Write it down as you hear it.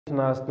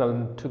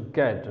International,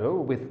 together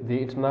with the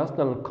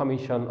International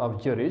Commission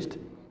of Jurists,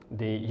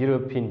 the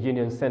European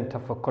Union Center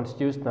for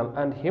Constitutional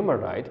and Human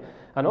Rights,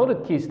 and other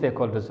key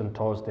stakeholders on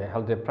Thursday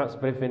held a press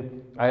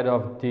briefing ahead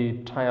of the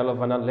trial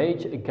of an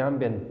alleged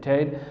Gambian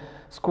dead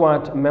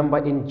squad member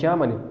in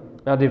Germany.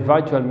 Now, the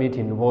virtual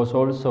meeting was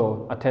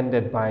also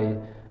attended by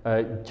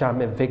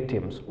Jammeh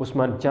victims.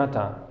 Usman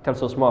Jatta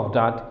tells us more of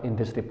that in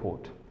this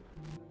report.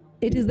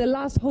 It is the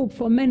last hope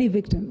for many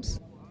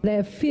victims.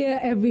 Their fear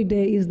every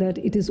day is that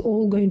it is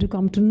all going to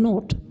come to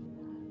naught.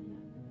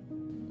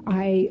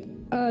 I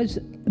urge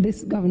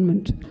this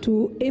government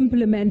to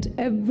implement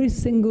every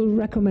single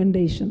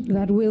recommendation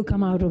that will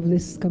come out of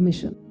this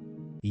commission.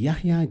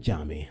 Yahya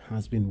Jammeh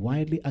has been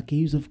widely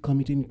accused of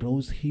committing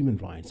gross human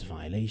rights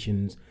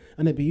violations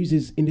and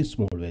abuses in the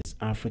small West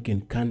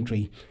African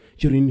country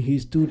during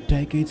his 2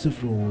 decades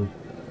of rule.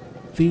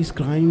 These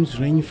crimes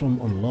range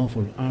from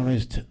unlawful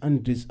arrest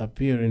and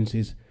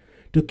disappearances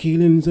to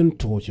killings and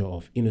torture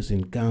of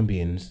innocent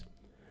Gambians.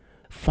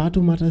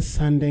 Fatoumata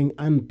Sandeng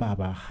and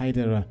Baba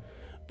Haidara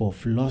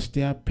both lost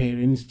their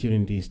parents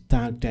during these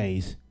dark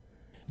days.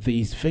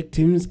 These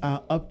victims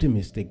are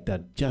optimistic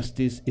that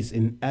justice is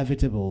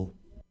inevitable.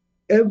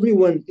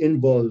 Everyone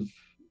involved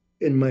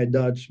in my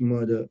dad's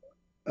murder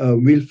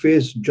will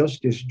face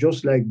justice,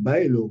 just like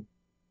Bailo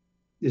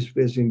is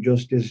facing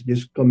justice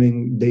this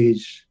coming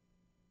days.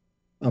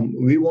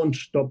 We won't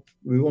stop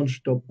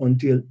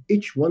until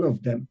each one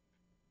of them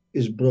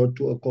is brought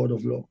to a court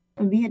of law.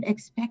 And we had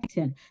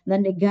expected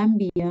that the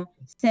Gambia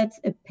sets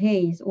a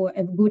pace or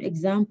a good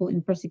example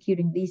in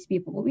prosecuting these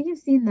people. But we have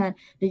seen that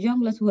the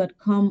junglers who had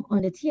come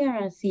on the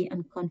TRRC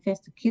and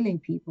confessed to killing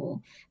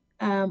people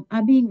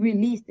are being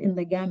released in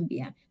the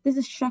Gambia. This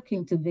is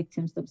shocking to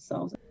victims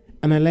themselves.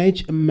 An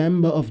alleged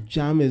member of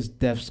Jammeh's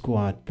death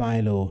squad,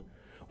 Bailo,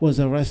 was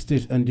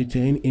arrested and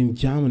detained in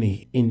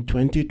Germany in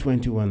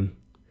 2021.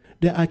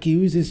 The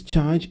accused is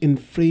charged in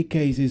 3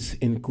 cases,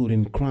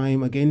 including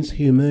crime against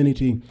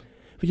humanity,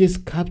 which is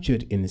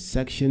captured in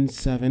Section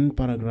 7,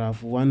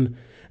 Paragraph 1,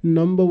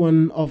 Number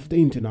 1 of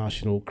the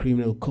International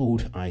Criminal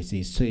Code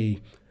 (ICC),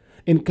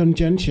 in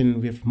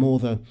conjunction with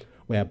murder,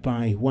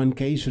 whereby 1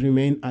 case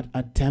remains at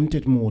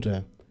attempted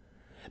murder.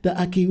 The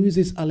accused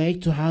is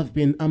alleged to have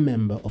been a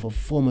member of a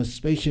former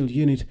special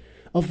unit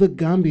of the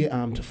Gambia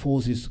Armed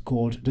Forces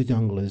called the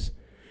Junglers,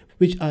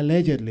 which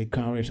allegedly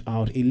carried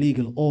out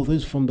illegal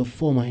orders from the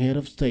former head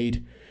of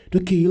state to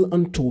kill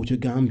and torture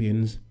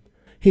Gambians.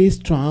 His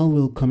trial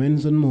will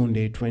commence on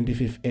Monday,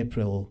 25th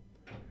April.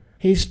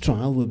 His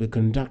trial will be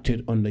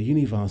conducted under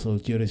universal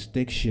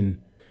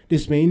jurisdiction.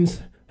 This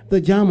means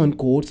the German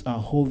courts are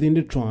holding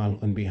the trial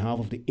on behalf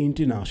of the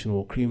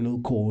International Criminal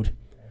Court.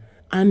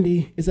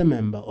 Andy is a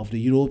member of the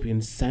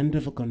European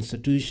Center for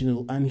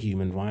Constitutional and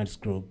Human Rights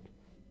Group.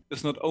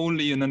 Is not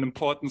only an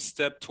important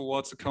step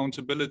towards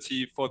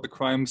accountability for the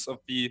crimes of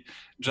the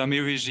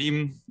Jammeh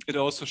regime, it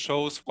also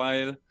shows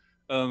why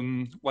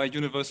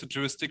universal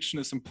jurisdiction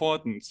is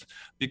important.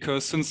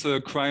 Because since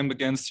a crime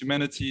against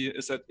humanity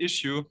is at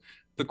issue,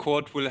 the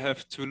court will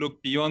have to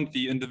look beyond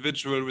the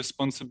individual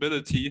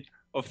responsibility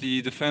of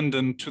the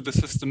defendant to the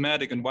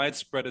systematic and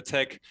widespread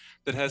attack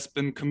that has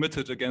been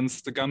committed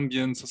against the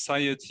Gambian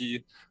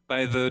society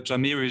by the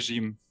Jammeh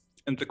regime.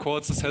 And the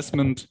court's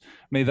assessment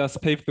may thus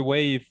pave the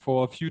way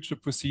for future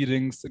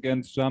proceedings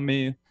against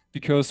Jammeh,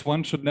 because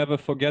one should never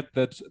forget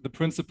that the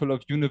principle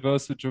of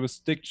universal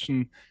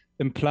jurisdiction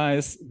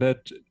implies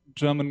that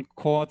German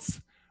courts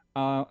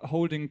are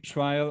holding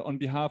trial on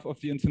behalf of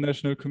the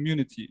international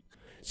community.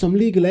 Some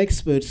legal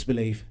experts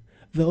believe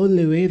the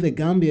only way the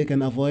Gambia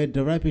can avoid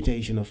the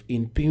reputation of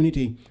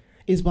impunity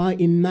is by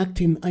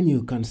enacting a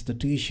new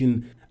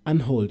constitution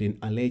and holding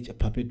alleged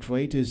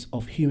perpetrators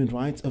of human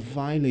rights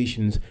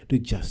violations to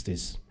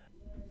justice.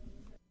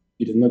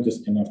 It is not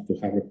just enough to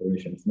have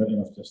reparations. It's not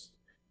enough just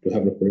to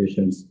have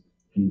reparations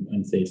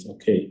and say,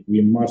 okay,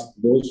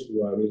 those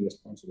who are really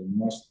responsible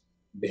must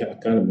be held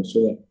accountable so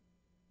that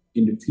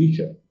in the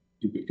future,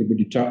 it will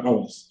deter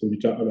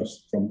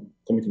others from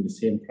committing the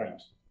same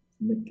crimes.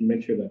 To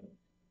make sure that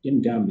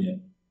in Gambia,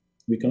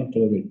 we cannot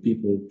tolerate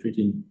people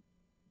treating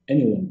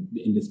anyone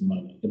in this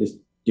manner. That is,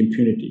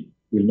 impunity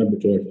will not be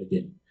tolerated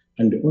again.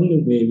 And the only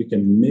way we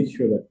can make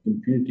sure that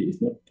impunity is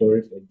not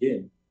tolerated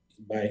again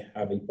is by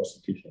having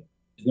prosecution.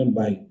 It's not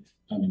by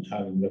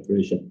having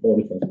reparation or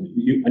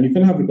reconciliation. And you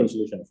can have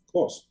reconciliation, of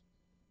course,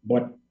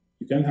 but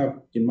you can have,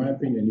 in my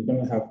opinion, you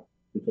cannot have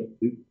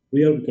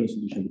real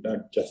reconciliation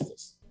without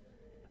justice.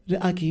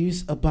 The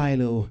accused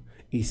Bailo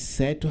is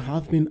said to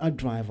have been a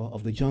driver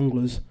of the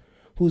Junglers,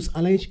 whose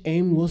alleged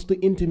aim was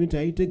to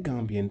intimidate the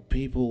Gambian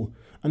people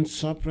and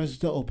suppress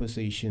the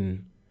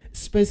opposition.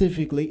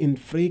 Specifically, in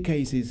 3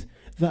 cases,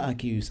 the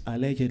accused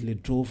allegedly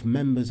drove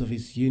members of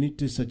his unit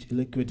to such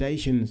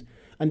liquidations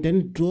and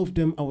then drove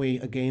them away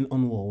again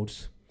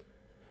onwards.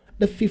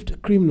 The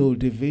 5th Criminal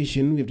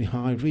Division with the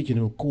High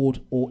Regional Court,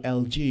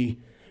 OLG,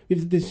 with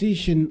the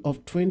decision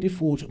of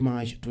 24th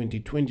March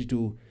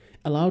 2022,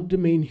 allowed the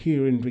main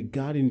hearing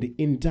regarding the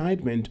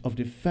indictment of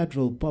the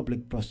Federal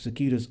Public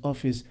Prosecutor's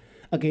Office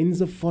against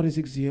the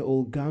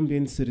 46-year-old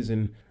Gambian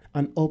citizen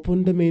and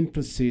opened the main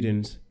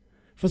proceedings.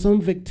 For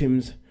some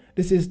victims,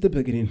 this is the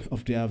beginning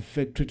of their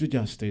victory to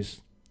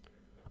justice.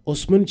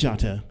 Osman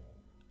Jatta,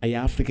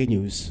 Eyeafrica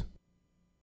News.